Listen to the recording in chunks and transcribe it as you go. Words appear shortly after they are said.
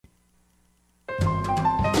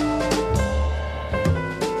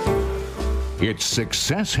It's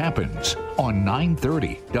Success Happens on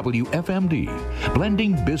 930 WFMD,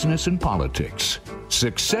 blending business and politics.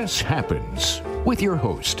 Success Happens with your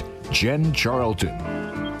host, Jen Charlton.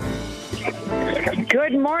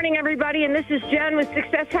 Good morning, everybody, and this is Jen with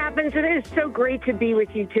Success Happens, and it is so great to be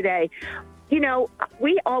with you today. You know,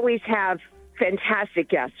 we always have fantastic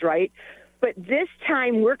guests, right? But this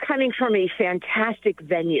time, we're coming from a fantastic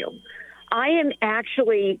venue. I am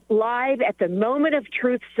actually live at the Moment of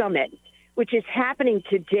Truth Summit, which is happening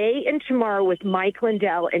today and tomorrow with Mike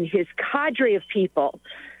Lindell and his cadre of people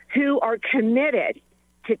who are committed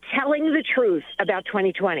to telling the truth about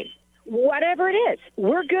 2020. Whatever it is,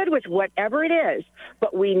 we're good with whatever it is,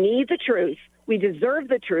 but we need the truth. We deserve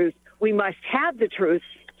the truth. We must have the truth.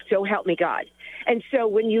 So help me God. And so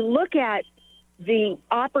when you look at the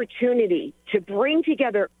opportunity to bring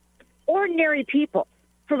together ordinary people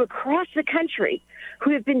from across the country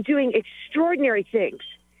who have been doing extraordinary things,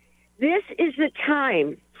 this is the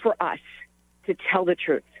time for us to tell the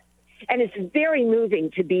truth. And it's very moving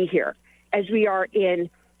to be here as we are in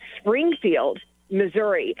Springfield,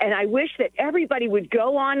 Missouri. And I wish that everybody would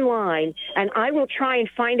go online, and I will try and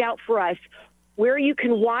find out for us where you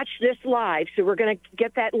can watch this live. So we're going to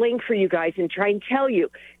get that link for you guys and try and tell you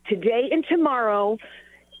today and tomorrow.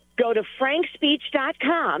 Go to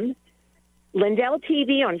frankspeech.com, Lindell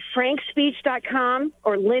TV on frankspeech.com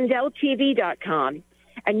or lindelltv.com.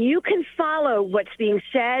 And you can follow what's being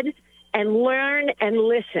said and learn and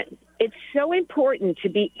listen. It's so important to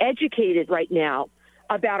be educated right now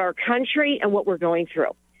about our country and what we're going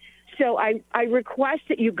through. So I request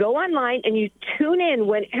that you go online and you tune in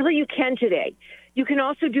whenever you can today. You can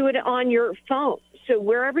also do it on your phone. So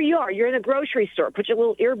wherever you are, you're in a grocery store, put your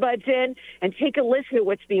little earbuds in and take a listen to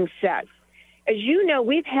what's being said. As you know,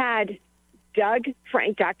 we've had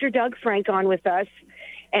Dr. Doug Frank on with us,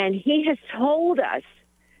 and he has told us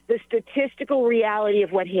the statistical reality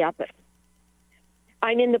of what happened.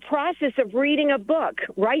 I'm in the process of reading a book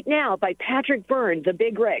right now by Patrick Byrne, The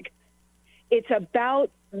Big Rig. It's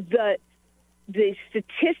about the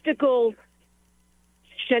statistical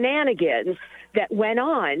shenanigans that went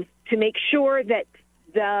on to make sure that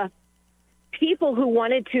the people who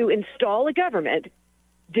wanted to install a government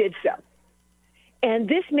did so. And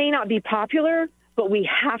this may not be popular, but we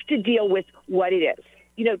have to deal with what it is.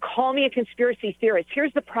 You know, call me a conspiracy theorist.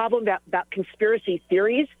 Here's the problem about conspiracy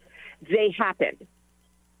theories. They happen.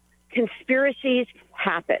 Conspiracies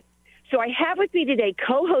happen. So I have with me today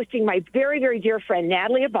co-hosting my very, very dear friend,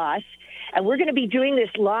 Natalie Abbas, and we're going to be doing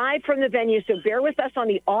this live from the venue, so bear with us on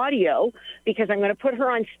the audio because I'm going to put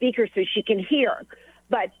her on speaker so she can hear.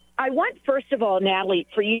 But I want, first of all, Natalie,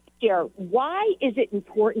 for you to share, why is it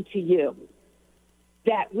important to you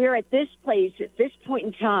that we're at this place at this point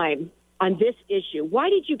in time on this issue? Why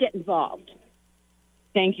did you get involved?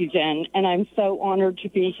 Thank you, Jen, and I'm so honored to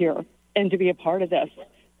be here and to be a part of this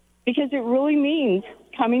because it really means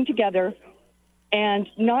coming together and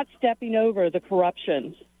not stepping over the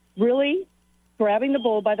corruption, really grabbing the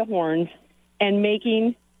bull by the horns and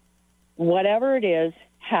making whatever it is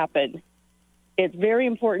happen. It's very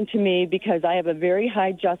important to me because I have a very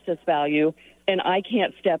high justice value and I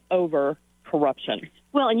can't step over corruption.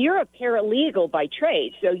 Well, and you're a paralegal by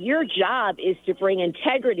trade, so your job is to bring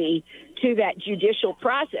integrity to that judicial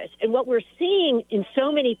process. And what we're seeing in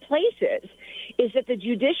so many places is that the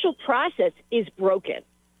judicial process is broken.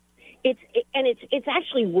 It's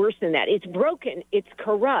actually worse than that. It's broken. It's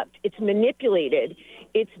corrupt. It's manipulated.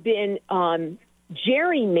 It's been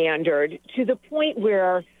gerrymandered to the point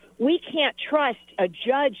where we can't trust a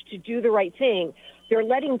judge to do the right thing. They're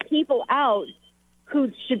letting people out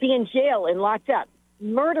who should be in jail and locked up.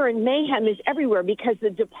 Murder and mayhem is everywhere because the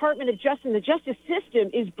Department of Justice and the justice system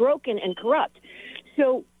is broken and corrupt.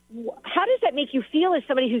 So how does that make you feel as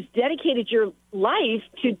somebody who's dedicated your life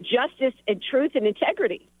to justice and truth and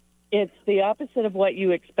integrity? It's the opposite of what you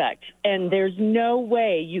expect, and there's no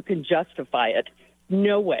way you can justify it.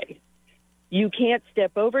 No way. You can't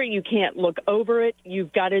step over it. You can't look over it.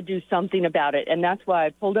 You've got to do something about it, and that's why I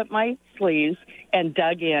pulled up my sleeves and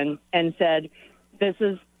dug in and said, this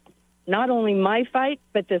is not only my fight,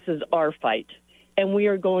 but this is our fight, and we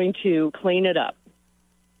are going to clean it up.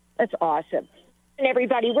 That's awesome. And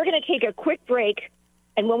everybody, we're going to take a quick break.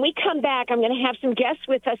 And when we come back, I'm going to have some guests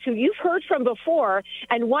with us who you've heard from before,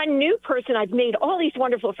 and one new person. I've made all these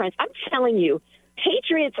wonderful friends. I'm telling you,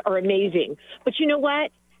 patriots are amazing. But you know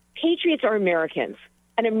what? Patriots are Americans,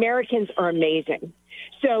 and Americans are amazing.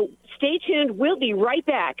 So stay tuned. We'll be right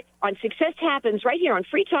back on Success Happens right here on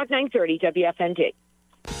Free Talk 930 WFND.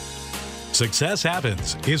 Success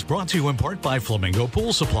Happens is brought to you in part by Flamingo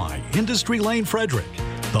Pool Supply, Industry Lane, Frederick.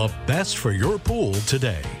 The best for your pool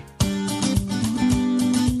today.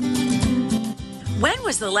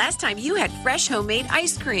 was the last time you had fresh homemade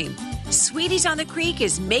ice cream? Sweeties on the Creek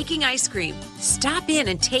is making ice cream. Stop in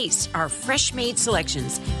and taste our fresh-made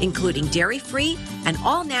selections, including dairy-free and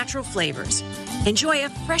all-natural flavors. Enjoy a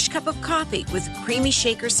fresh cup of coffee with creamy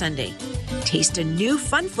shaker sundae. Taste a new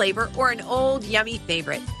fun flavor or an old yummy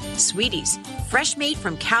favorite. Sweeties, fresh made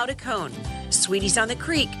from cow to cone. Sweeties on the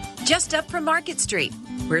Creek, just up from Market Street.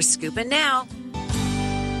 We're scooping now.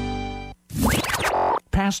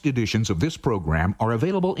 Past editions of this program are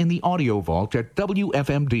available in the audio vault at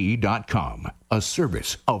WFMD.com, a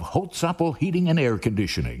service of Holtzapfel Heating and Air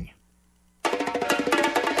Conditioning.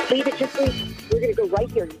 Leave it, just leave. We're going to go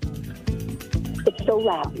right here. It's so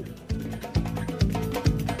loud.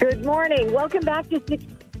 Good morning. Welcome back to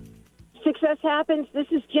Success Happens. This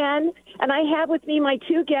is Jen, and I have with me my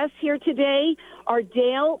two guests here today are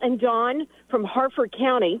Dale and Dawn from Harford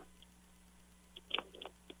County.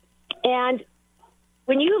 And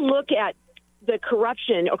when you look at the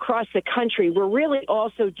corruption across the country, we're really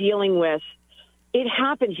also dealing with, it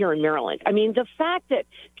happened here in Maryland. I mean, the fact that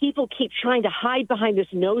people keep trying to hide behind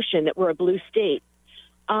this notion that we're a blue state,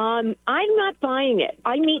 I'm not buying it.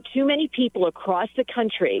 I meet too many people across the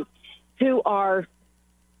country who are,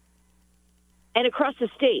 and across the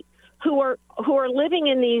state, who are living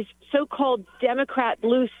in these so-called Democrat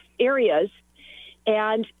blue areas.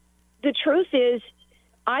 And the truth is,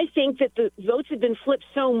 I think that the votes have been flipped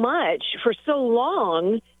so much for so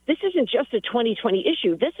long. This isn't just a 2020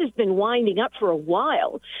 issue. This has been winding up for a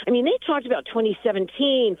while. I mean, they talked about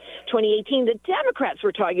 2017, 2018. The Democrats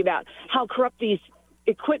were talking about how corrupt this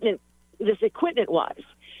equipment was.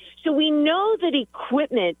 So we know that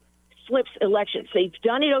equipment flips elections. They've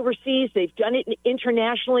done it overseas. They've done it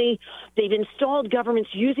internationally. They've installed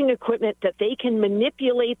governments using equipment that they can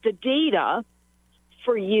manipulate the data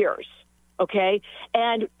for years. Okay,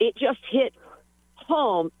 and it just hit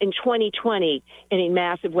home in 2020 in a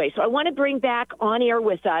massive way. So I want to bring back on air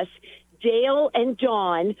with us Dale and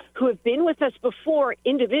Dawn, who have been with us before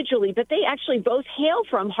individually, but they actually both hail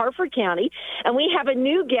from Harford County. And we have a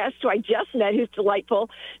new guest who I just met who's delightful,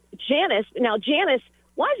 Janice. Now, Janice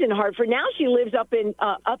was in Hartford. Now she lives up in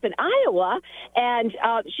Iowa, and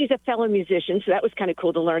she's a fellow musician, so that was kind of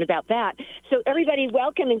cool to learn about that. So everybody,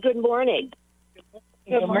 welcome and good morning.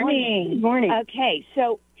 Good morning. Good morning. Okay,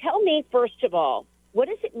 so tell me, first of all, what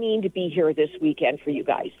does it mean to be here this weekend for you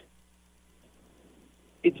guys?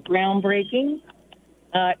 It's groundbreaking.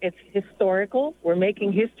 It's historical. We're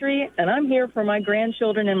making history, and I'm here for my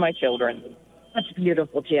grandchildren and my children. That's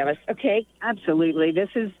beautiful, Janice. Okay. Absolutely. This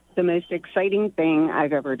is the most exciting thing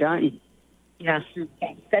I've ever done. Yes.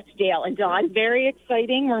 Okay. That's Dale. And Dawn? Very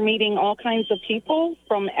exciting. We're meeting all kinds of people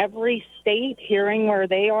from every state, hearing where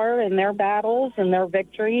they are in their battles and their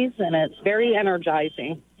victories, and it's very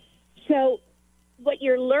energizing. So what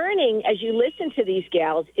you're learning as you listen to these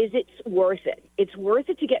gals is it's worth it. It's worth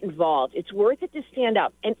it to get involved. It's worth it to stand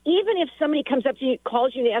up. And even if somebody comes up to you,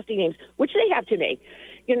 calls you nasty names, which they have to me,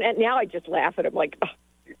 you know, now I just laugh at them like, oh,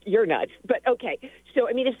 you're nuts. But okay. So,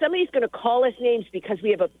 I mean, if somebody's going to call us names because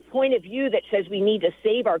we have a point of view that says we need to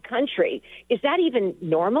save our country, is that even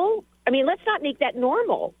normal? I mean, let's not make that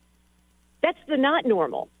normal. That's the not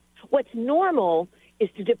normal. What's normal is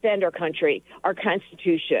to defend our country, our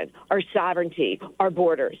Constitution, our sovereignty, our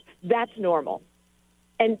borders. That's normal.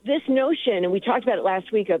 And this notion, and we talked about it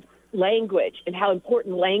last week, of language and how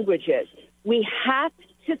important language is. We have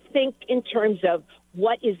to think in terms of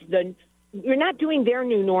what is we're not doing their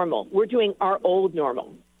new normal. We're doing our old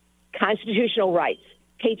normal. Constitutional rights,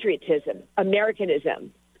 patriotism,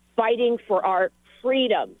 Americanism, fighting for our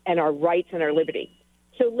freedom and our rights and our liberty.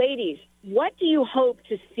 So, ladies, what do you hope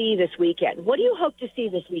to see this weekend? What do you hope to see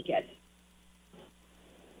this weekend?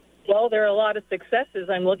 Well, there are a lot of successes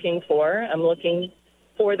I'm looking for. I'm looking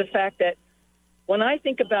for the fact that when I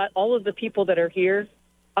think about all of the people that are here,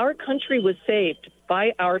 our country was saved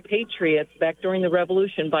by our patriots back during the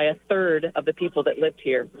Revolution by a third of the people that lived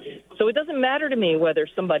here. So it doesn't matter to me whether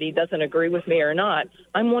somebody doesn't agree with me or not.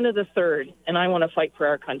 I'm one of the third, and I want to fight for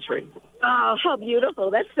our country. Oh, how beautiful.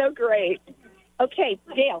 That's so great. Okay,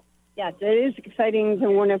 Dale. Yes, it is exciting to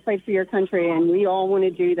want to fight for your country, and we all want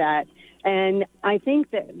to do that. And I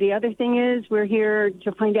think that the other thing is we're here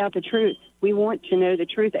to find out the truth. We want to know the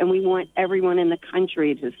truth, and we want everyone in the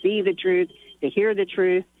country to see the truth, to hear the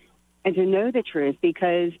truth, and to know the truth,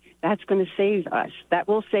 because that's going to save us. That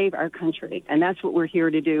will save our country. And that's what we're here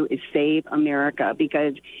to do, is save America,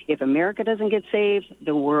 because if America doesn't get saved,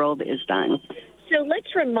 the world is done. So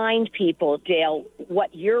let's remind people, Dale,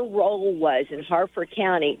 what your role was in Harford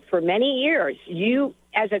County. For many years, you,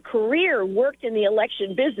 as a career, worked in the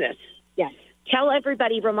election business. Yes. Tell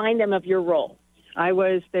everybody, remind them of your role. I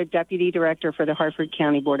was the deputy director for the Harford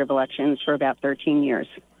County Board of Elections for about 13 years.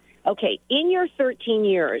 Okay, in your 13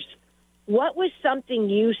 years, what was something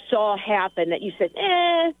you saw happen that you said,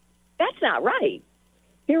 that's not right?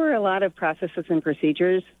 There were a lot of processes and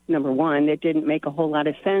procedures, number one, that didn't make a whole lot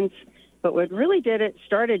of sense. But what really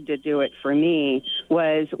started to do it for me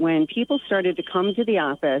was when people started to come to the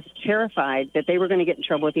office terrified that they were going to get in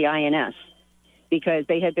trouble with the INS because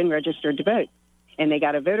they had been registered to vote. And they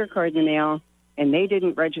got a voter card in the mail, and they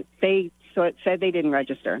didn't said they didn't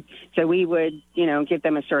register. So we would, give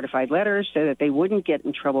them a certified letter so that they wouldn't get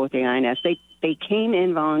in trouble with the INS. They came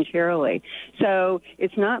in voluntarily. So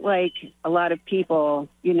it's not like a lot of people,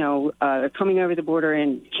 are coming over the border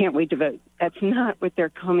and can't wait to vote. That's not what they're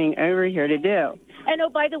coming over here to do. And, oh,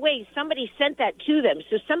 by the way, somebody sent that to them.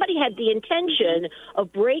 So somebody had the intention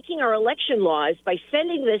of breaking our election laws by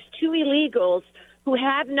sending this to illegals who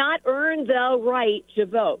have not earned the right to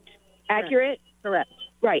vote. Accurate? Correct.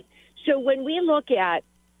 Right. So when we look at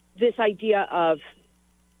this idea of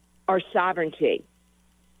our sovereignty,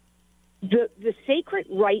 the sacred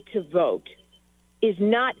right to vote is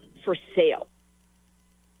not for sale.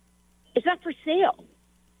 It's not for sale.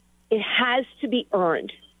 It has to be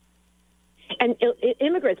earned. And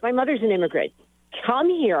immigrants, my mother's an immigrant, come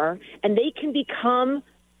here and they can become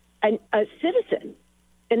a citizen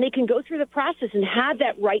and they can go through the process and have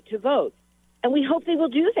that right to vote. And we hope they will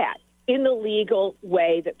do that in the legal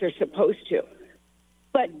way that they're supposed to.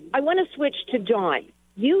 But I want to switch to Dawn.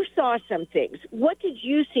 You saw some things. What did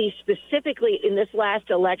you see specifically in this last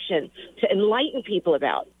election to enlighten people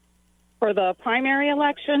about? For the primary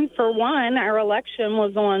election, for one, our election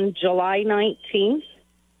was on July 19th.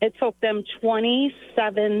 It took them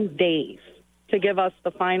 27 days to give us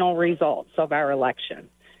the final results of our election.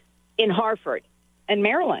 In Harford? In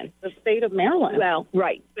Maryland, the state of Maryland. Well,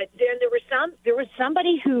 right. But then there was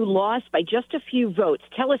somebody who lost by just a few votes.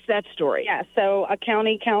 Tell us that story. Yeah, so a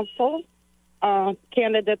county council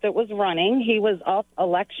candidate that was running, he was up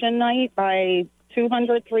election night by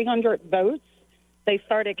 200, 300 votes. They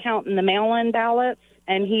started counting the mail-in ballots,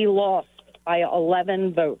 and he lost by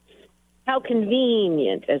 11 votes. How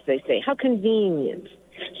convenient, as they say. How convenient.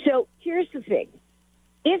 So here's the thing.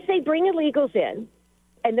 If they bring illegals in,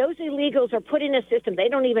 and those illegals are put in a system they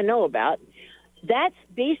don't even know about, that's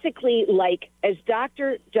basically like, as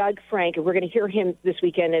Dr. Doug Frank, and we're going to hear him this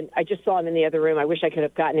weekend, and I just saw him in the other room. I wish I could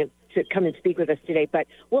have gotten him to come and speak with us today, but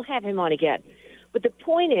we'll have him on again. But the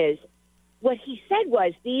point is, what he said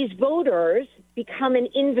was these voters become an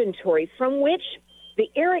inventory from which the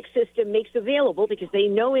ERIC system makes available because they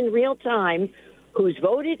know in real time who's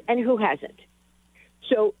voted and who hasn't.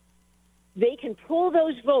 So they can pull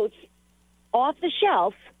those votes off the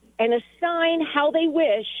shelf and assign how they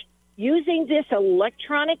wish using this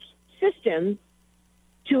electronic system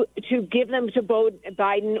to give them to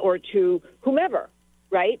Biden or to whomever,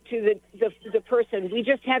 right, to the person. We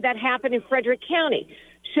just had that happen in Frederick County.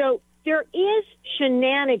 So there is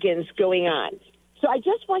shenanigans going on. So I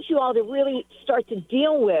just want you all to really start to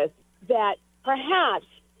deal with that perhaps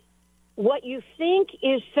what you think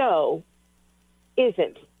is so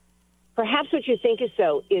isn't. Perhaps what you think is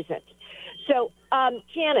so isn't. So,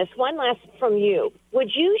 Janice, one last from you. Would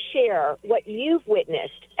you share what you've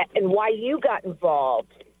witnessed and why you got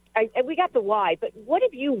involved? And we got the why, but what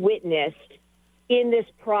have you witnessed in this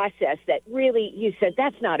process that really you said,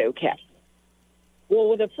 that's not okay?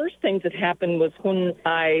 Well, the first things that happened was when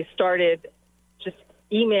I started just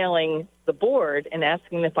emailing the board and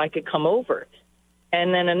asking if I could come over.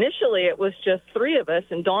 And then initially it was just three of us,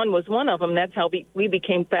 and Dawn was one of them. That's how we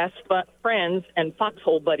became fast friends and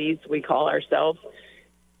foxhole buddies, we call ourselves.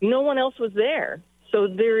 No one else was there. So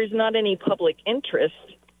there is not any public interest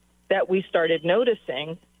that we started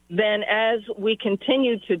noticing. Then as we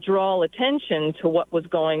continued to draw attention to what was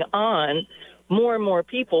going on, more and more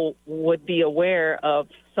people would be aware of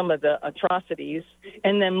some of the atrocities,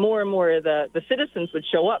 and then more and more of the citizens would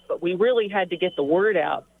show up. But we really had to get the word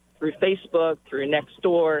out through Facebook, through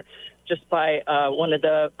Nextdoor, just by one of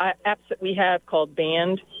the apps that we have called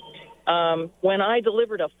Band. When I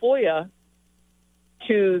delivered a FOIA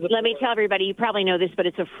to... Let me tell everybody, you probably know this, but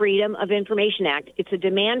it's a Freedom of Information Act. It's a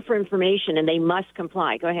demand for information, and they must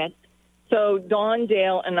comply. Go ahead. So Dawn,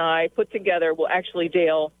 Dale, and I put together, well, actually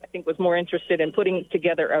Dale, I think, was more interested in putting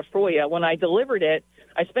together a FOIA. When I delivered it,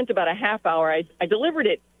 I spent about a half hour. I delivered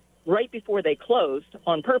it right before they closed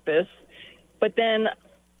on purpose, but then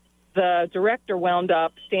the director wound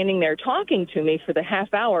up standing there talking to me for the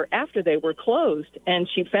half hour after they were closed, and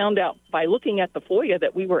she found out by looking at the FOIA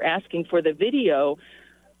that we were asking for the video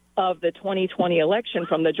of the 2020 election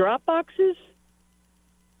from the drop boxes.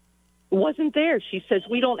 wasn't there. She says,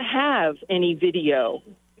 we don't have any video.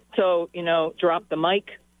 So, drop the mic.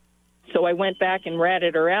 So I went back and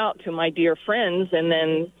ratted her out to my dear friends, and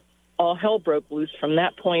then all hell broke loose from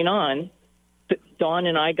that point on. Dawn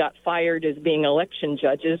and I got fired as being election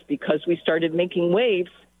judges because we started making waves.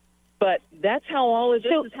 But that's how all of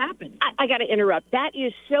this has happened. I got to interrupt. That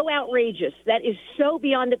is so outrageous. That is so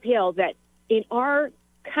beyond the pale that in our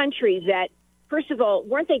country that, first of all,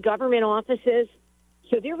 weren't they government offices?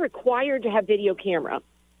 So they're required to have video camera.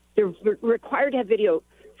 They're required to have video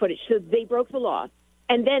footage. So they broke the law.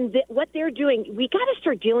 And then what they're doing, we got to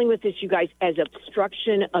start dealing with this, you guys, as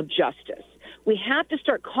obstruction of justice. We have to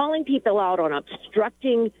start calling people out on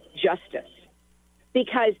obstructing justice.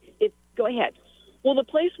 Because go ahead. Well, the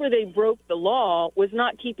place where they broke the law was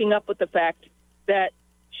not keeping up with the fact that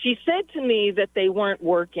she said to me that they weren't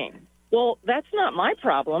working. Well, that's not my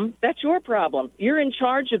problem. That's your problem. You're in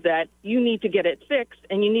charge of that. You need to get it fixed,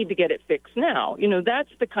 and you need to get it fixed now. That's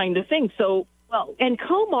the kind of thing. So, and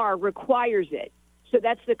COMAR requires it. So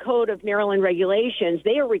that's the Code of Maryland Regulations.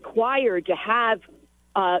 They are required to have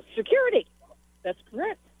security. That's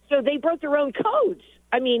correct. So they broke their own codes.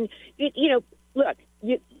 I mean, look,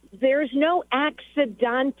 there's no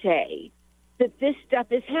accidente that this stuff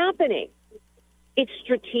is happening. It's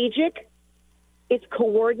strategic. It's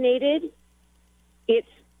coordinated.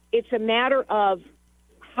 It's a matter of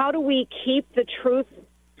how do we keep the truth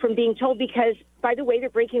from being told? Because, by the way, they're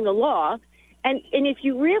breaking the law. And if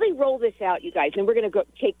you really roll this out, you guys, and we're going to go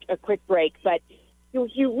take a quick break, but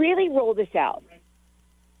if you really roll this out,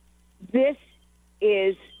 this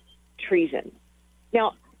is treason.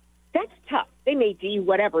 Now, that's tough. They may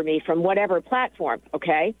de-whatever me from whatever platform,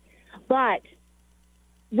 okay? But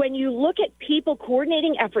when you look at people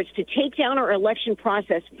coordinating efforts to take down our election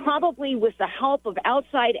process, probably with the help of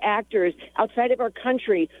outside actors outside of our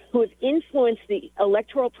country who have influenced the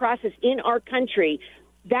electoral process in our country,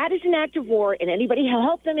 that is an act of war, and anybody who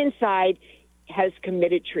helped them inside has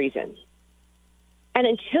committed treason. And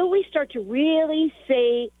until we start to really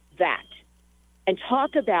say that and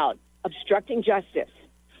talk about obstructing justice,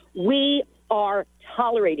 we are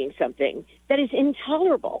tolerating something that is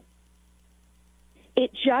intolerable.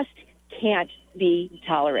 It just can't be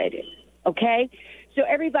tolerated, okay? So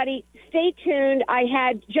everybody, stay tuned.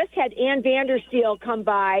 I just had Ann Vandersteel come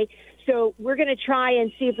by, so we're going to try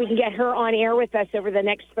and see if we can get her on air with us over the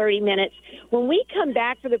next 30 minutes. When we come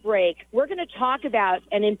back for the break, we're going to talk about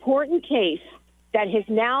an important case that has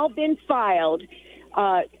now been filed,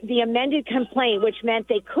 the amended complaint, which meant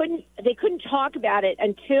they couldn't talk about it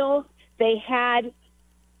until they had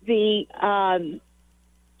the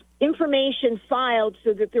information filed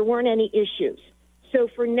so that there weren't any issues. So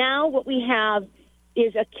for now, what we have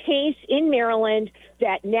is a case in Maryland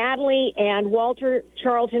that Natalie and Walter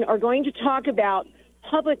Charlton are going to talk about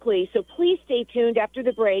publicly. So please stay tuned after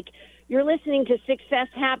the break. You're listening to Success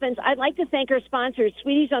Happens. I'd like to thank our sponsors,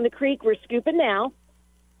 Sweeties on the Creek, we're scooping now,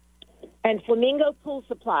 and Flamingo Pool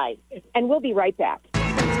Supply. And we'll be right back.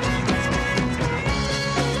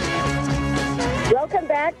 Welcome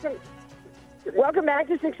back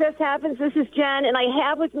to Success Happens. This is Jen, and I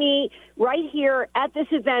have with me right here at this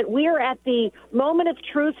event, we are at the Moment of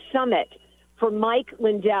Truth Summit for Mike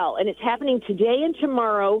Lindell, and it's happening today and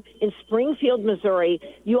tomorrow in Springfield, Missouri.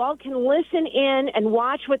 You all can listen in and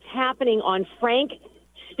watch what's happening on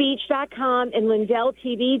frankspeech.com and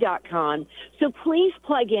lindelltv.com. So please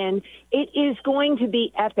plug in. It is going to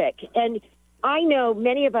be epic. And I know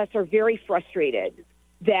many of us are very frustrated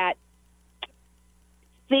that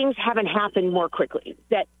things haven't happened more quickly,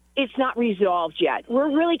 that it's not resolved yet.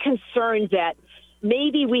 We're really concerned that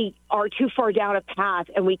maybe we are too far down a path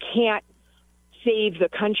and we can't save the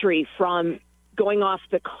country from going off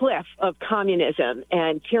the cliff of communism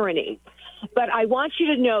and tyranny. But I want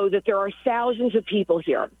you to know that there are thousands of people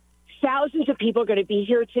here. Thousands of people are going to be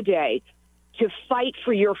here today to fight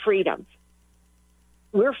for your freedom.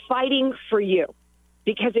 We're fighting for you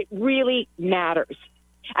because it really matters.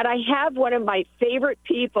 And I have one of my favorite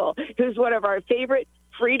people, who's one of our favorite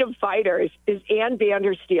freedom fighters, is Ann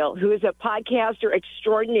Vandersteel, who is a podcaster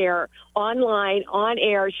extraordinaire, online, on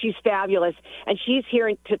air. She's fabulous. And she's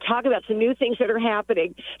here to talk about some new things that are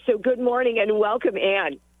happening. So good morning and welcome,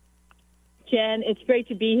 Ann. Jen, it's great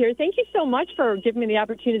to be here. Thank you so much for giving me the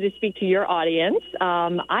opportunity to speak to your audience.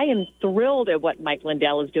 I am thrilled at what Mike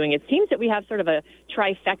Lindell is doing. It seems that we have sort of a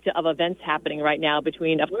trifecta of events happening right now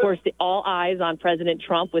between, of course, the all eyes on President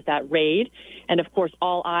Trump with that raid, and, of course,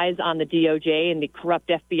 all eyes on the DOJ and the corrupt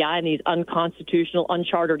FBI and these unconstitutional,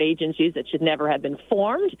 unchartered agencies that should never have been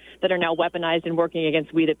formed, that are now weaponized and working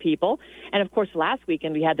against we the people. And, of course, last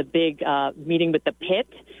weekend we had the big meeting with the Pit,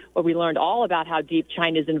 where we learned all about how deep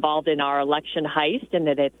China is involved in our election heist, and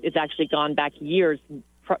that it's actually gone back years,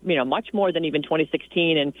 much more than even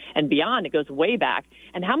 2016 and beyond. It goes way back.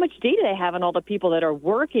 And how much data they have on all the people that are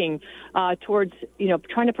working towards,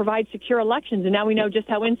 trying to provide secure elections. And now we know just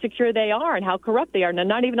how insecure they are and how corrupt they are. Now,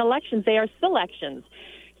 not even elections, they are selections.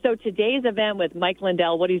 So today's event with Mike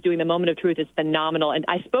Lindell, what he's doing, the Moment of Truth, is phenomenal. And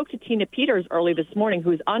I spoke to Tina Peters early this morning,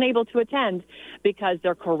 who's unable to attend because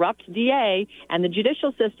their corrupt DA and the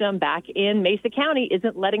judicial system back in Mesa County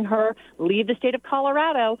isn't letting her leave the state of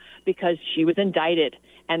Colorado because she was indicted.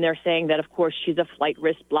 And they're saying that, of course, she's a flight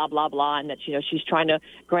risk, blah, blah, blah, and that, she's trying to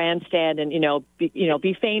grandstand and,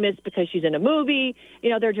 be famous because she's in a movie.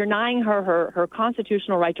 They're denying her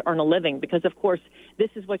constitutional right to earn a living because, of course, this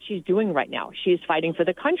is what she's doing right now. She's fighting for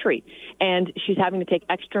the country, and she's having to take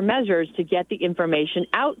extra measures to get the information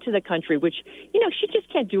out to the country, which, she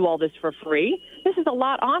just can't do all this for free. This is a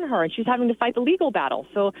lot on her, and she's having to fight the legal battle.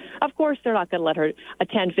 So, of course, they're not going to let her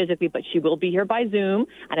attend physically, but she will be here by Zoom,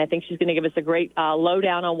 and I think she's going to give us a great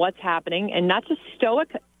lowdown on what's happening. And not just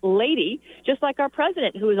stoic lady, just like our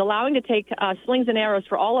president, who is allowing to take slings and arrows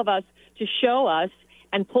for all of us to show us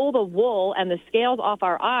and pull the wool and the scales off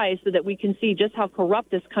our eyes so that we can see just how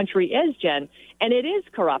corrupt this country is, Jen. And it is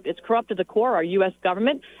corrupt. It's corrupt to the core. Our U.S.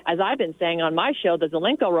 government, as I've been saying on my show, the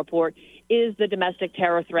Zelenko Report, is the domestic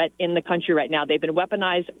terror threat in the country right now. They've been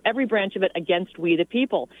weaponized, every branch of it, against we the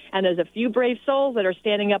people. And there's a few brave souls that are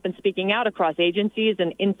standing up and speaking out across agencies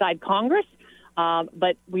and inside Congress.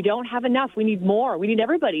 But we don't have enough. We need more. We need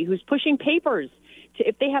everybody who's pushing papers.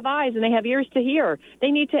 If they have eyes and they have ears to hear,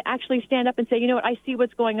 they need to actually stand up and say, you know what, I see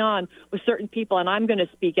what's going on with certain people, and I'm going to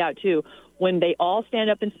speak out too. When they all stand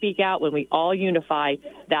up and speak out, when we all unify,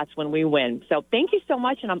 that's when we win. So thank you so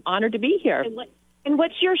much, and I'm honored to be here. And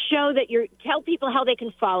what's your show that tell people how they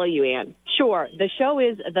can follow you, Ann? Sure. The show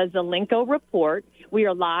is the Zelenko Report. We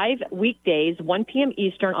are live weekdays, 1 p.m.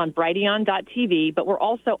 Eastern on Brighteon.tv, but we're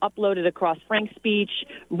also uploaded across Frank Speech,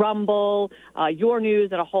 Rumble, Your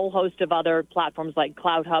News, and a whole host of other platforms like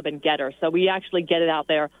CloudHub and Getter. So we actually get it out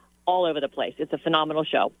there all over the place. It's a phenomenal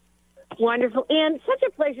show. Wonderful. Ann, such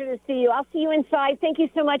a pleasure to see you. I'll see you inside. Thank you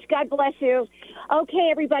so much. God bless you. Okay,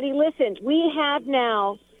 everybody, listen. We have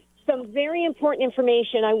now some very important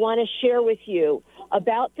information I want to share with you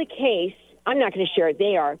about the case. I'm not going to share it.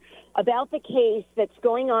 They are. About the case that's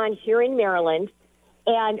going on here in Maryland.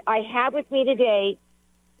 And I have with me today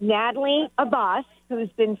Natalie Abbas, who's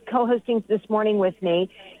been co-hosting this morning with me,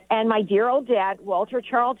 and my dear old dad, Walter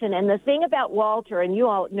Charlton. And the thing about Walter, and you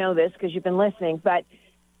all know this because you've been listening, but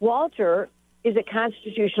Walter is a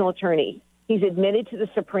constitutional attorney. He's admitted to the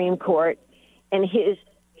Supreme Court, and his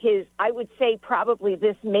I would say probably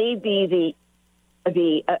this may be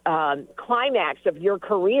the climax of your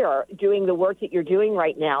career doing the work that you're doing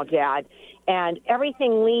right now, Dad. And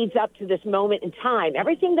everything leads up to this moment in time.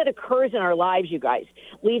 Everything that occurs in our lives, you guys,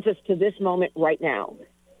 leads us to this moment right now.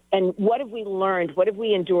 And what have we learned? What have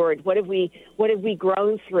we endured? What have we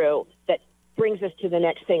grown through that brings us to the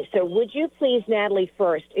next thing? So would you please, Natalie,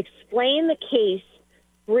 first explain the case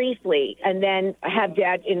briefly and then have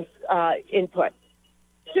Dad input?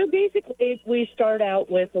 So basically, we start out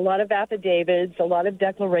with a lot of affidavits, a lot of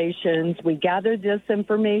declarations. We gather this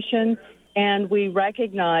information, and we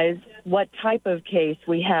recognize what type of case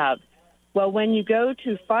we have. Well, when you go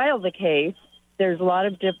to file the case, there's a lot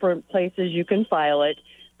of different places you can file it,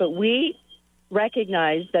 but we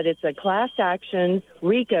recognize that it's a class action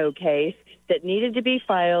RICO case that needed to be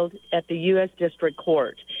filed at the U.S. District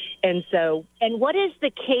Court. And what is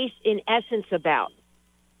the case in essence about?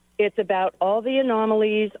 It's about all the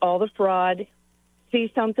anomalies, all the fraud,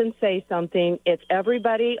 see something, say something. It's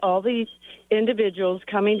everybody, all these individuals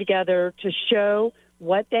coming together to show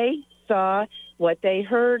what they saw, what they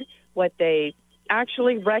heard, what they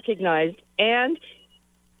actually recognized, and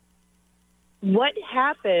what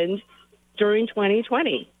happened during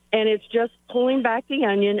 2020. And it's just pulling back the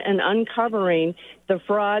onion and uncovering the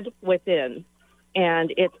fraud within.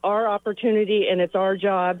 And it's our opportunity and it's our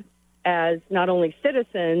job as not only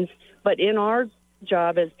citizens, but in our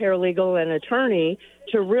job as paralegal and attorney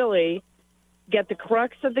to really get the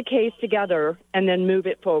crux of the case together and then move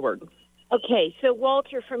it forward. Okay, so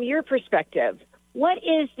Walter, from your perspective, what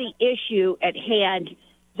is the issue at hand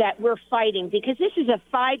that we're fighting, because this is a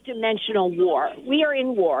 5-dimensional war. We are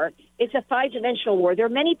in war. It's a 5-dimensional war. There are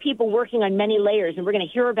many people working on many layers, and we're going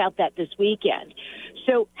to hear about that this weekend.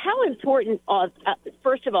 So how important,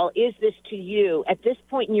 first of all, is this to you at this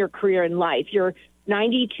point in your career in life? You're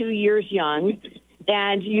 92 years young,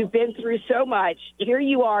 and you've been through so much. Here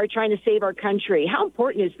you are trying to save our country. How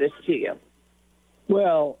important is this to you?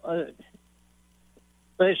 Well,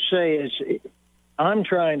 let's say I'm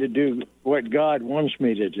trying to do what God wants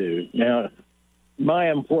me to do. Now,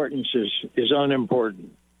 my importance is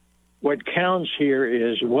unimportant. What counts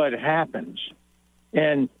here is what happens.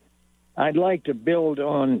 And I'd like to build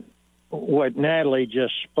on what Natalie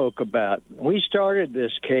just spoke about. We started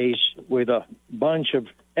this case with a bunch of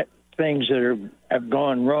things that have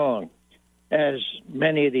gone wrong, as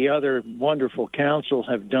many of the other wonderful counsel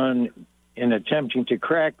have done in attempting to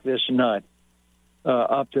crack this nut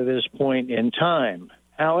up to this point in time.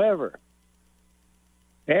 However,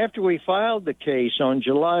 after we filed the case on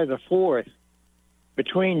July the 4th,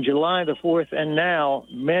 between July the 4th and now,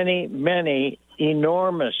 many, many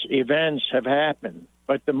enormous events have happened.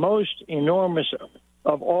 But the most enormous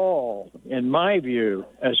of all, in my view,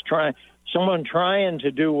 as someone trying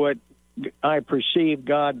to do what I perceive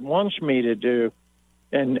God wants me to do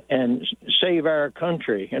and save our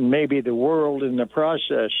country and maybe the world in the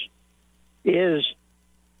process, is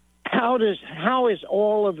how is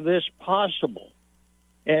all of this possible?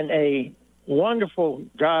 And a wonderful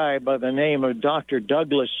guy by the name of Dr.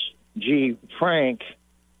 Douglas G. Frank,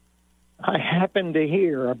 I happened to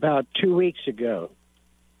hear about 2 weeks ago.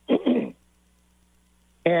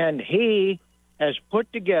 And he has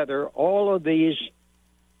put together all of these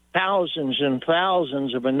thousands and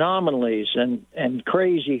thousands of anomalies and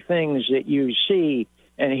crazy things that you see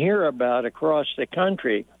and hear about across the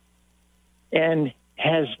country, and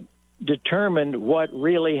has determined what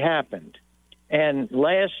really happened. And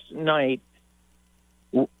last night,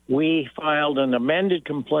 we filed an amended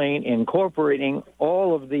complaint incorporating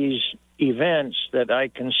all of these events that I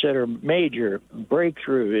consider major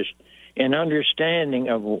breakthroughs in understanding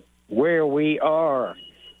of where we are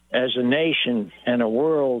as a nation and a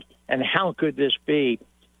world, and how could this be.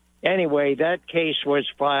 Anyway, that case was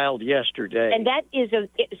filed yesterday. And that is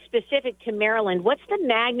specific to Maryland. What's the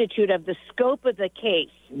magnitude of the scope of the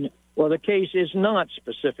case? Well, the case is not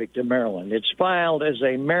specific to Maryland. It's filed as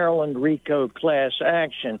a Maryland RICO class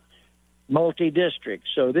action, multi-district.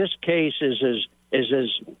 So this case is as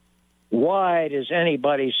wide as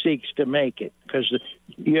anybody seeks to make it, because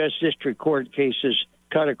the U.S. District Court cases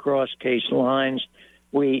cut across case lines.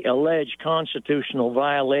 We allege constitutional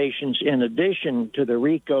violations in addition to the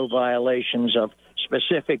RICO violations of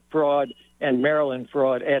specific fraud and Maryland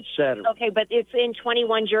fraud, et cetera. Okay, but it's in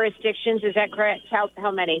 21 jurisdictions. Is that correct?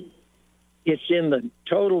 How many? It's in the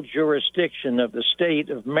total jurisdiction of the state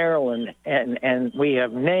of Maryland, and we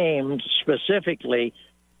have named specifically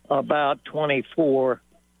about 24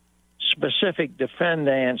 specific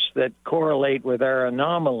defendants that correlate with our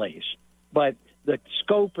anomalies. But the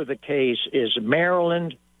scope of the case is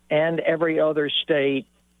Maryland and every other state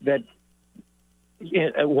that,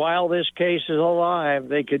 while this case is alive,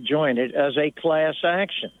 they could join it as a class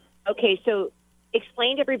action. Okay, so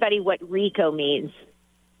explain to everybody what RICO means.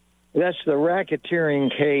 That's the racketeering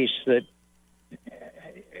case that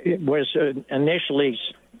was initially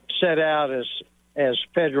set out as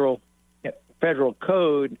federal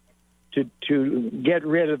code to get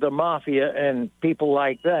rid of the mafia and people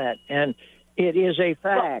like that. And it is a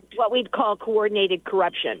fact. What we'd call coordinated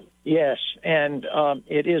corruption. Yes, and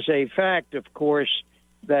it is a fact, of course,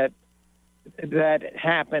 that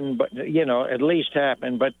happened, but at least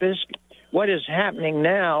happened. But what is happening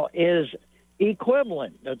now is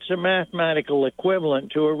equivalent. It's a mathematical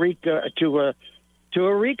equivalent to a RICO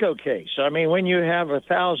case. I mean, when you have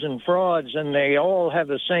 1,000 frauds and they all have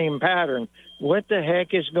the same pattern, what the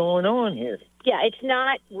heck is going on here? Yeah, it's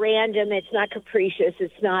not random. It's not capricious.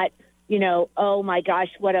 It's not, oh my gosh,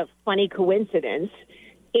 what a funny coincidence.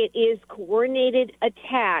 It is coordinated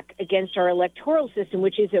attack against our electoral system,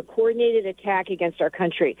 which is a coordinated attack against our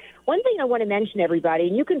country. One thing I want to mention, everybody,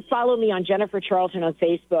 and you can follow me on Jennifer Charlton on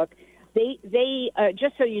Facebook. They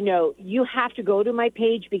just so you know, you have to go to my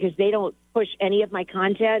page because they don't push any of my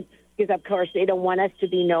content because, of course, they don't want us to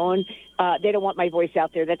be known. They don't want my voice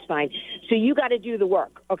out there. That's fine. So you got to do the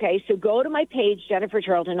work, okay? So go to my page, Jennifer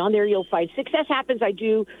Charlton. On there you'll find Success Happens. I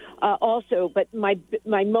do also, but my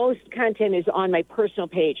most content is on my personal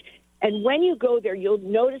page. And when you go there, you'll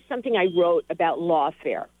notice something I wrote about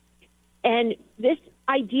lawfare. And this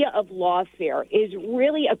idea of lawfare is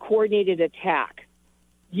really a coordinated attack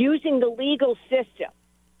using the legal system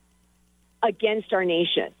against our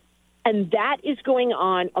nation. And that is going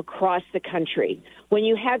on across the country. When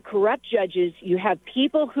you have corrupt judges, you have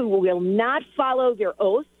people who will not follow their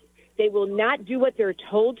oath. They will not do what they're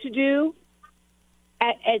told to do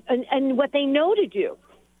and what they know to do.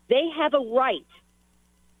 They have a right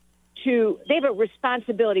they have a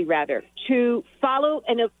responsibility, rather, to follow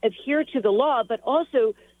and adhere to the law, but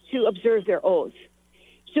also to observe their oath.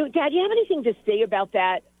 So, Dad, do you have anything to say about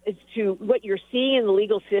that as to what you're seeing in the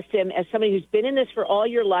legal system as somebody who's been in this for all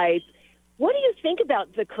your life? What do you think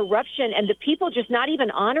about the corruption and the people just not even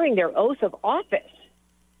honoring their oath of office?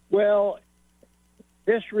 Well,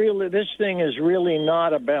 this thing is really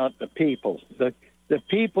not about the people. The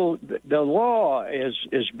people, the law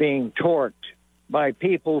is being torqued by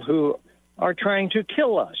people who are trying to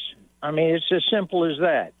kill us. I mean, it's as simple as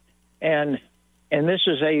that. And this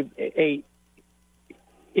is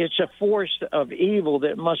it's a force of evil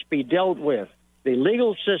that must be dealt with. The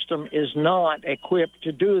legal system is not equipped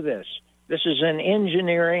to do this. This is an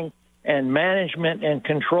engineering and management and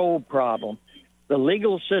control problem. The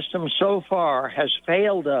legal system so far has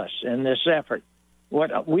failed us in this effort.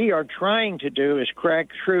 What we are trying to do is crack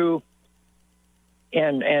through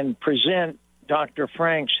and present Dr.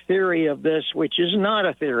 Frank's theory of this, which is not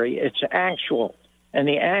a theory, it's actual. And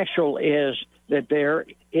the actual is that there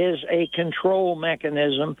is a control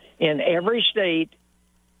mechanism in every state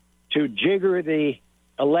to jigger the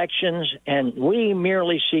elections, and we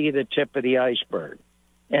merely see the tip of the iceberg.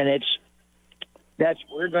 And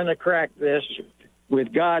we're going to crack this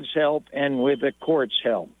with God's help and with the court's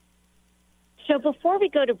help. So before we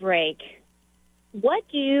go to break, what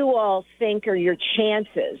do you all think are your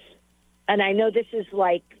chances? And I know this is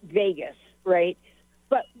like Vegas, right?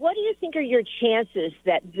 But what do you think are your chances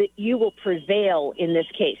that you will prevail in this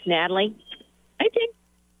case, Natalie? I think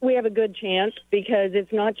we have a good chance because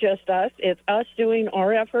it's not just us. It's us doing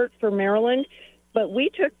our effort for Maryland. But we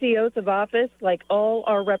took the oath of office like all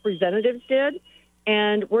our representatives did,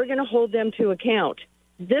 and we're going to hold them to account.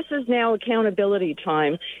 This is now accountability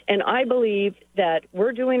time, and I believe that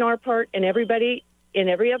we're doing our part, and everybody in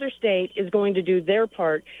every other state is going to do their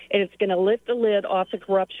part, and it's going to lift the lid off the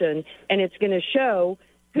corruption, and it's going to show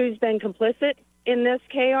who's been complicit in this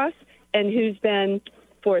chaos and who's been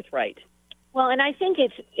forthright. Well, and I think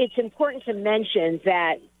it's important to mention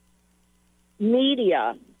that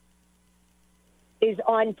media is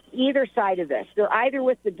on either side of this. They're either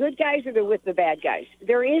with the good guys or they're with the bad guys.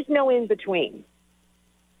 There is no in between.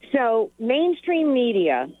 So mainstream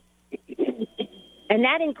media, and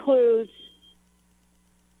that includes,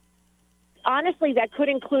 honestly, that could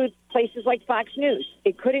include places like Fox News.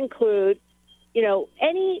 It could include,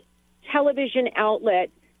 any television outlet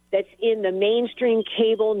that's in the mainstream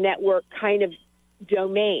cable network kind of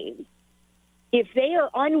domain. If they are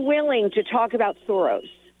unwilling to talk about Soros,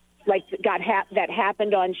 like that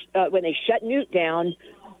happened on when they shut Newt down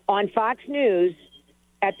on Fox News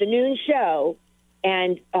at the noon show,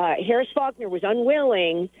 and Harris Faulkner was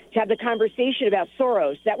unwilling to have the conversation about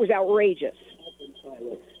Soros, that was outrageous.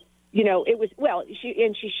 It was,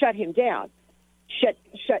 she shut him down.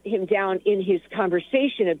 Shut him down in his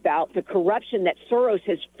conversation about the corruption that Soros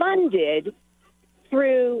has funded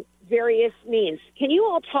through various means. Can you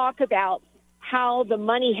all talk about how the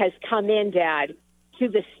money has come in, Dad, to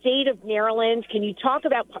the state of Maryland? Can you talk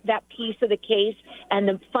about that piece of the case and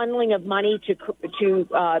the funneling of money to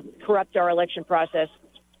corrupt our election process?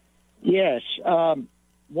 Yes.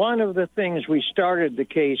 One of the things we started the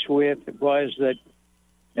case with was that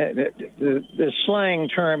the slang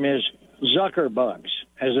term is Zuckerbugs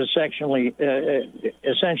has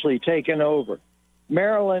essentially taken over.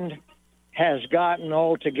 Maryland has gotten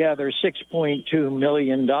altogether $6.2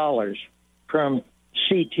 million from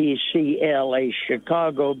CTCL, a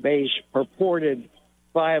Chicago-based purported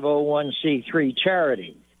 501c3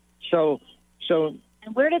 charity. So,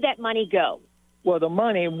 and where did that money go? Well, the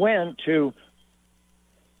money went to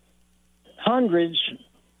hundreds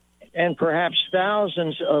and perhaps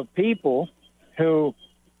thousands of people who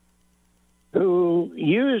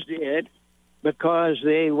used it because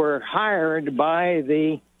they were hired by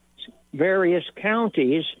the various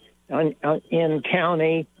counties in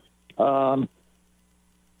county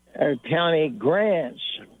grants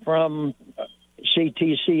from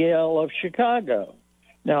CTCL of Chicago.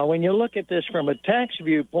 Now, when you look at this from a tax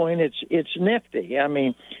viewpoint, it's nifty. I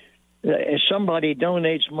mean, if somebody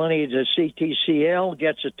donates money to CTCL,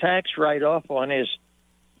 gets a tax write-off on his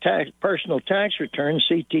personal tax return,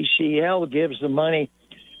 CTCL gives the money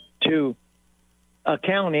to a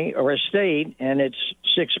county or a state, and it's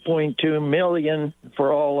 $6.2 million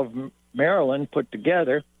for all of Maryland put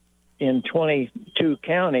together in 22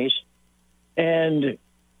 counties. And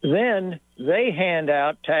then they hand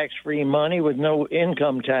out tax-free money with no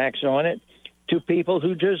income tax on it to people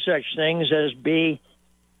who do such things as be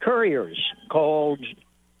couriers, called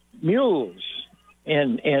mules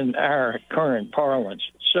in our current parlance.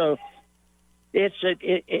 So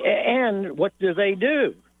and what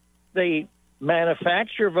do? They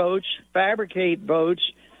manufacture votes, fabricate votes,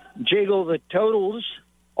 jiggle the totals,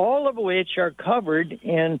 all of which are covered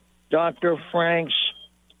in Dr. Frank's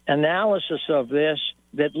analysis of this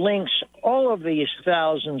that links all of these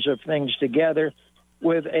thousands of things together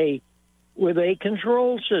with a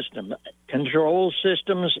control system. Control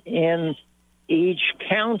systems in each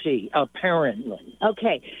county, apparently.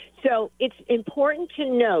 Okay, so it's important to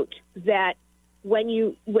note that when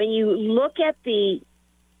you look at the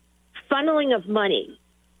funneling of money,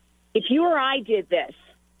 if you or I did this,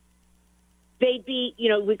 they'd be,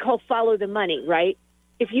 we call follow the money, right?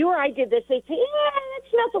 If you or I did this, they'd say,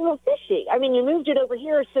 that's not a little fishy. I mean, you moved it over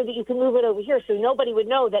here so that you can move it over here, so nobody would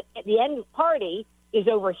know that the end party is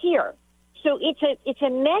over here. So it's a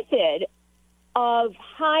method of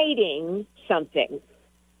hiding something.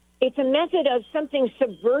 It's a method of something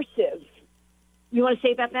subversive. You want to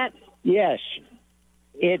say about that? Yes.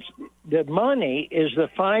 It's the money is the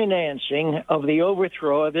financing of the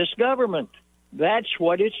overthrow of this government. That's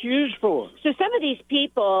what it's used for. So some of these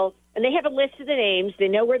people, and they have a list of the names, they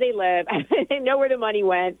know where they live, they know where the money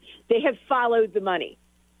went, they have followed the money.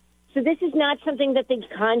 So this is not something that they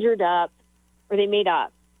conjured up or they made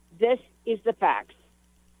up. This is the facts.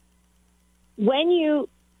 When you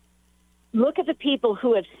look at the people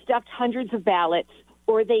who have stuffed hundreds of ballots,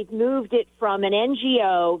 or they've moved it from an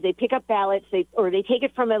NGO, they pick up ballots, or they take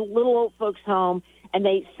it from a little old folks' home, and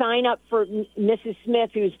they sign up for Mrs. Smith,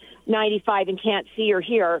 who's 95 and can't see or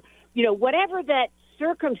hear, whatever that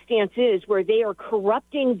circumstance is where they are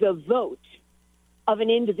corrupting the vote of an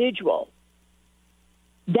individual,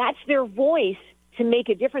 that's their voice to make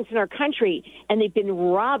a difference in our country, and they've been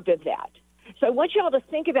robbed of that. So I want you all to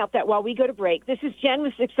think about that while we go to break. This is Jen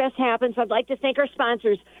with Success Happens. I'd like to thank our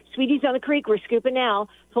sponsors, Sweeties on the Creek, we're scooping now,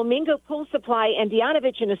 Flamingo Pool Supply, and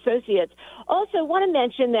Dianovich and Associates. Also want to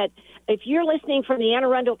mention that if you're listening from the Anne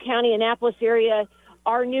Arundel County, Annapolis area,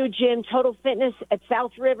 our new gym, Total Fitness at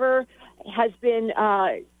South River, has been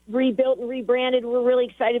rebuilt and rebranded. We're really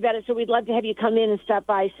excited about it, so we'd love to have you come in and stop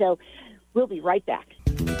by. So we'll be right back.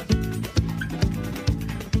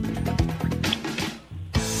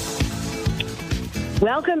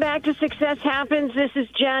 Welcome back to Success Happens. This is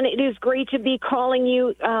Jen. It is great to be calling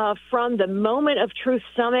you from the Moment of Truth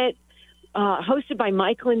Summit, hosted by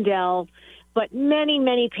Mike Lindell. But many,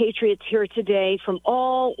 many patriots here today from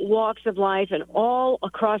all walks of life and all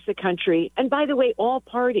across the country. And by the way, all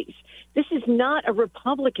parties. This is not a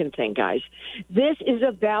Republican thing, guys. This is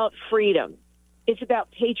about freedom. It's about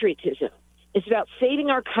patriotism. It's about saving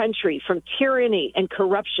our country from tyranny and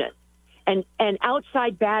corruption and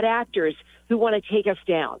outside bad actors who want to take us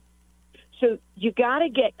down. So you got to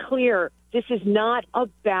get clear. This is not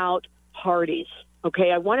about parties.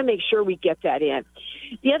 Okay, I want to make sure we get that in.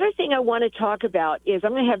 The other thing I want to talk about is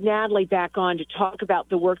I'm going to have Natalie back on to talk about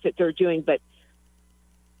the work that they're doing, but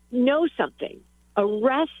know something.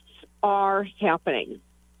 Arrests are happening.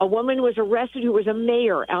 A woman was arrested who was a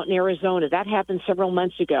mayor out in Arizona. That happened several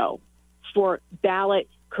months ago for ballot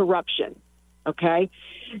corruption, okay?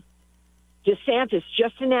 DeSantis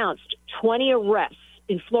just announced 20 arrests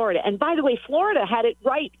in Florida. And by the way, Florida had it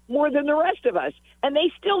right more than the rest of us, and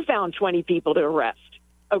they still found 20 people to arrest,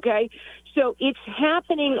 okay? So it's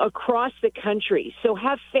happening across the country. So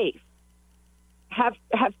have faith. Have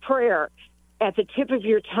prayer at the tip of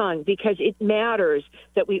your tongue, because it matters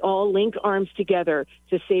that we all link arms together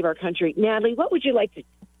to save our country. Natalie, what would you like to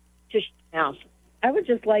announce? I would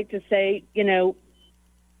just like to say, 2-3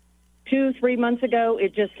 months ago,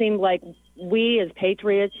 it just seemed like we as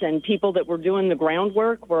patriots and people that were doing the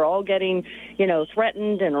groundwork were all getting,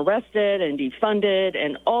 threatened and arrested and defunded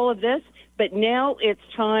and all of this. But now it's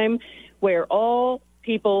time where all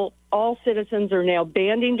people, all citizens are now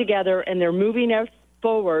banding together and they're moving us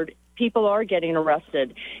forward. People are getting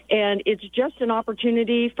arrested. And it's just an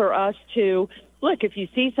opportunity for us to, look, if you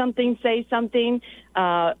see something, say something.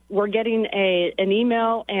 We're getting an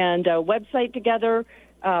email and a website together.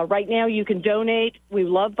 Right now, you can donate. We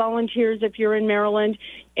love volunteers if you're in Maryland.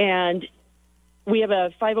 And we have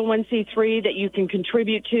a 501c3 that you can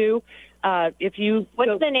contribute to. What's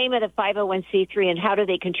the name of the 501c3 and how do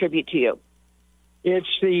they contribute to you? It's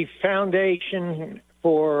the Foundation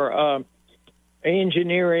for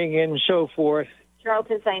Engineering and so forth.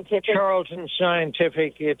 Charlton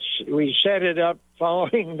Scientific. We set it up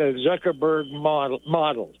following the Zuckerberg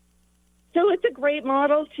model. So it's a great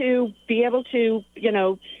model to be able to,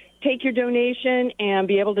 take your donation and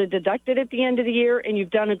be able to deduct it at the end of the year, and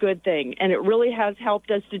you've done a good thing. And it really has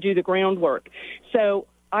helped us to do the groundwork. So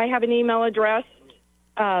I have an email address,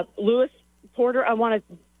 Lewis Porter. I want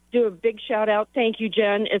to do a big shout out. Thank you,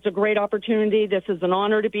 Jen. It's a great opportunity. This is an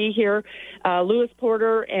honor to be here. Lewis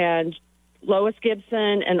Porter and Lois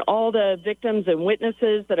Gibson and all the victims and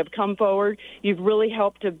witnesses that have come forward. You've really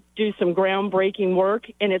helped to do some groundbreaking work,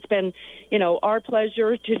 and it's been, our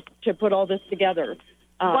pleasure to put all this together.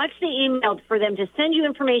 What's the email for them to send you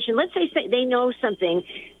information? Let's say they know something,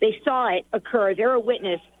 they saw it occur, they're a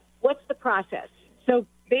witness. What's the process? So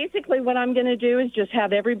basically what I'm going to do is just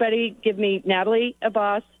have everybody give me Natalie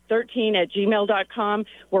Abbas 13@gmail.com.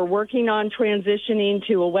 We're working on transitioning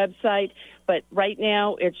to a website, but right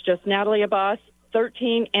now it's just Natalie Abbas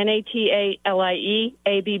 13,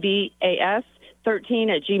 NATALIEABBAS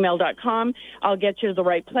 13@gmail.com. I'll get you to the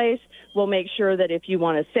right place. We'll make sure that if you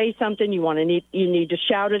want to say something, you need to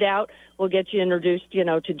shout it out. We'll get you introduced,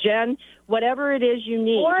 to Jen. Whatever it is you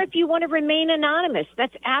need. Or if you want to remain anonymous,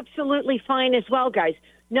 that's absolutely fine as well, guys.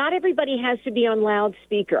 Not everybody has to be on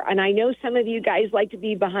loudspeaker, and I know some of you guys like to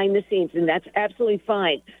be behind the scenes, and that's absolutely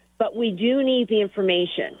fine. But we do need the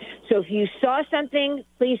information. So if you saw something,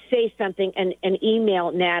 please say something and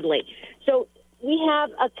email Natalie. So we have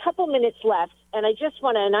a couple minutes left, and I just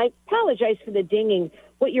want to, and I apologize for the dinging.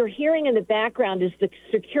 What you're hearing in the background is the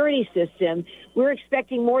security system. We're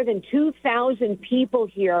expecting more than 2,000 people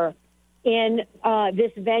here in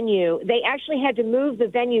this venue. They actually had to move the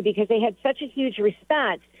venue because they had such a huge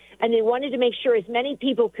response, and they wanted to make sure as many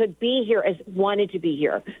people could be here as wanted to be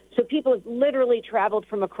here. So people have literally traveled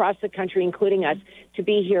from across the country, including us, to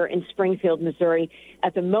be here in Springfield, Missouri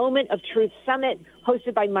at the Moment of Truth Summit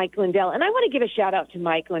hosted by Mike Lindell. And I want to give a shout out to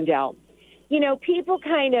Mike Lindell. People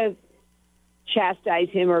kind of chastise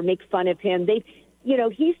him or make fun of him.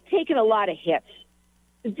 He's taken a lot of hits.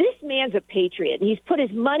 This man's a patriot. He's put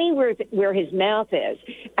his money where his mouth is,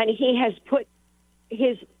 and he has put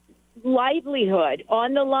his livelihood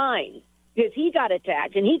on the line because he got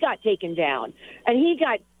attacked and he got taken down and he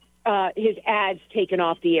got his ads taken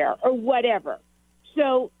off the air or whatever.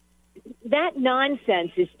 So that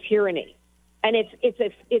nonsense is tyranny, and it's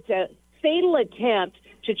a fatal attempt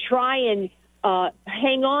to try and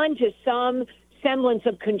hang on to some semblance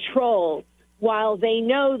of control while they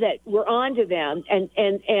know that we're on to them and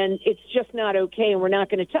it's just not okay and we're not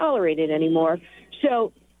going to tolerate it anymore.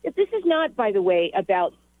 So if this is not, by the way,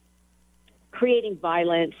 about creating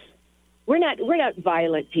violence, we're not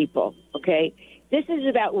violent people, okay? This is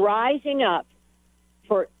about rising up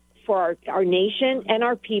for our nation and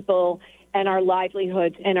our people and our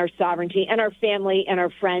livelihoods and our sovereignty and our family and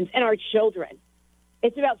our friends and our children.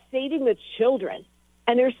 It's about saving the children.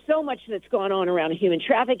 And there's so much that's gone on around human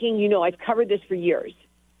trafficking. I've covered this for years.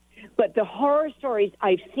 But the horror stories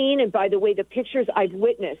I've seen, and by the way, the pictures I've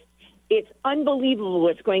witnessed, it's unbelievable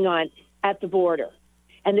what's going on at the border.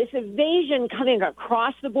 And this invasion coming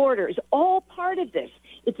across the border is all part of this.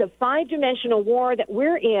 It's a 5-dimensional war that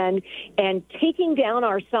we're in, and taking down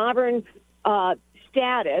our sovereign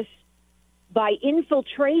status by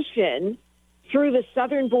infiltration through the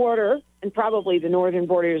southern border and probably the northern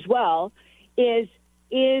border as well is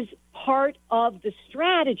part of the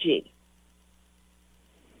strategy.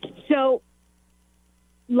 So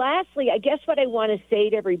lastly, I guess what I want to say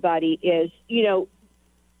to everybody is,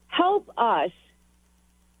 help us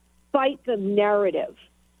fight the narrative.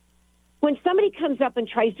 When somebody comes up and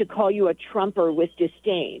tries to call you a Trumper with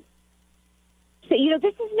disdain, say,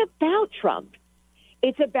 this isn't about Trump.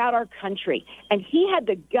 It's about our country. And he had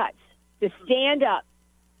the guts to stand up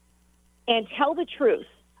and tell the truth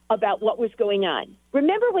about what was going on.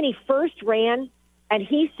 Remember when he first ran and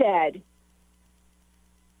he said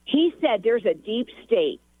there's a deep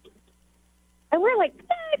state. And we're like,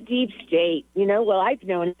 deep state. Well, I've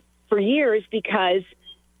known it for years because,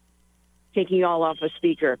 taking you all off a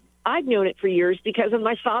speaker, I've known it for years because of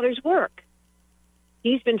my father's work.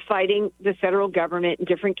 He's been fighting the federal government in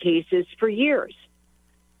different cases for years.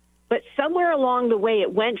 But somewhere along the way,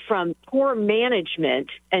 it went from poor management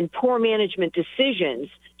and poor management decisions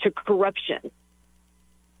to corruption.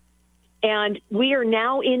 And we are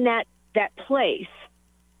now in that place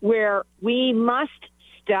where we must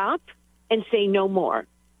stop and say no more,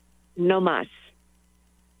 no mas.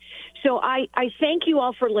 So I thank you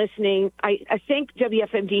all for listening. I thank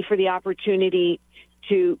WFMD for the opportunity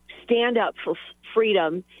to stand up for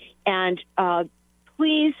freedom. And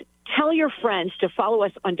please tell your friends to follow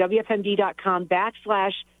us on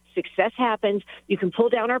WFMD.com/Success Happens. You can pull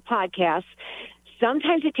down our podcasts.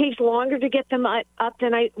 Sometimes it takes longer to get them up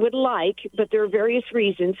than I would like, but there are various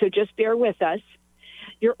reasons, so just bear with us.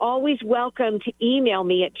 you're always welcome to email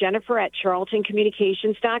me at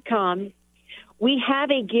Jennifer@CharltonCommunications.com. We have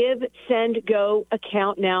a Give, Send, Go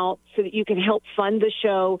account now so that you can help fund the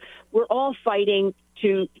show. We're all fighting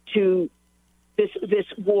to this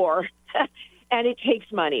war, and it takes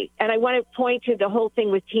money. And I want to point to the whole thing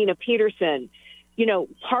with Tina Peterson. You know,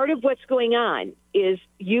 part of what's going on is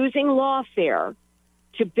using lawfare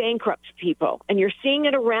to bankrupt people. And you're seeing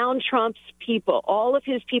it around Trump's people. All of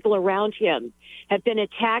his people around him have been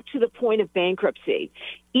attacked to the point of bankruptcy.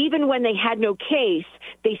 Even when they had no case,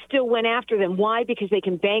 they still went after them. Why? Because they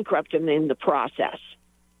can bankrupt them in the process.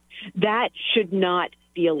 That should not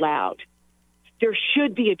be allowed. There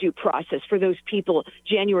should be a due process for those people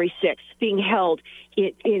January 6th being held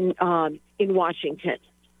in Washington.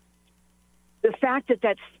 The fact that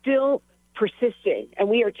that's still persisting and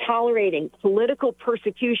we are tolerating political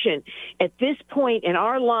persecution at this point in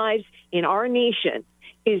our lives, in our nation,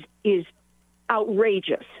 is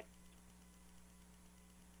outrageous.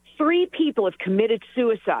 3 people have committed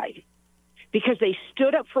suicide because they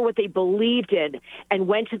stood up for what they believed in and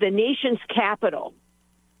went to the nation's capital.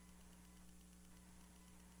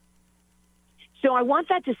 So I want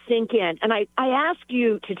that to sink in, and I ask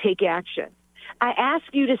you to take action. I ask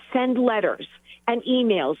you to send letters and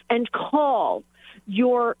emails and call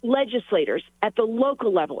your legislators at the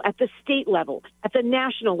local level, at the state level, at the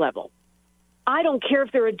national level. I don't care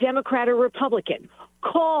if they're a Democrat or Republican.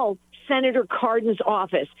 Call Senator Cardin's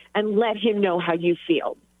office and let him know how you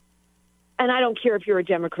feel. And I don't care if you're a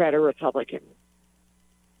Democrat or Republican.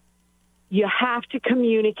 You have to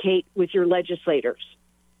communicate with your legislators.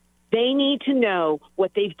 They need to know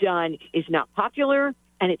what they've done is not popular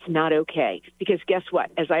and it's not okay. Because guess what?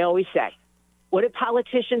 As I always say, what do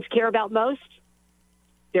politicians care about most?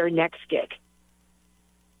 Their next gig.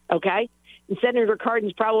 Okay? And Senator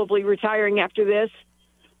Cardin's probably retiring after this,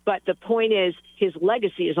 but the point is his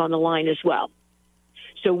legacy is on the line as well.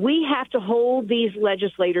 So we have to hold these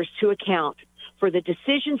legislators to account for the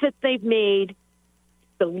decisions that they've made,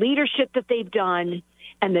 the leadership that they've done,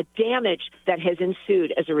 and the damage that has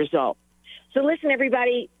ensued as a result. So listen,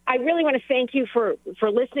 everybody, I really want to thank you for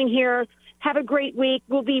listening here. Have a great week.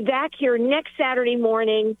 We'll be back here next Saturday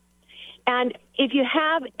morning. And if you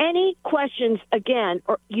have any questions, again,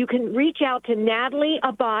 or you can reach out to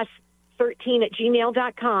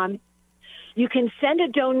NatalieAbbas13@gmail.com. You can send a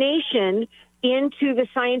donation into the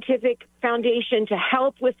Scientific Foundation to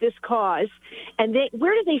help with this cause. And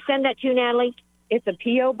where do they send that to, Natalie? It's a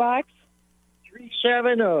P.O. Box?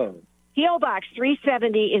 370. P.O. Box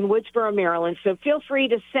 370 in Woodsboro, Maryland. So feel free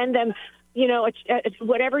to send them,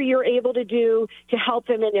 whatever you're able to do to help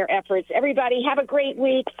them in their efforts. Everybody, have a great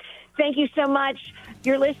week. Thank you so much.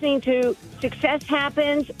 You're listening to Success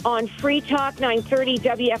Happens on Free Talk 930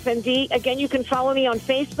 WFMD. Again, you can follow me on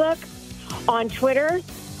Facebook, on Twitter,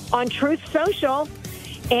 on Truth Social,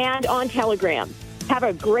 and on Telegram. Have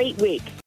a great week.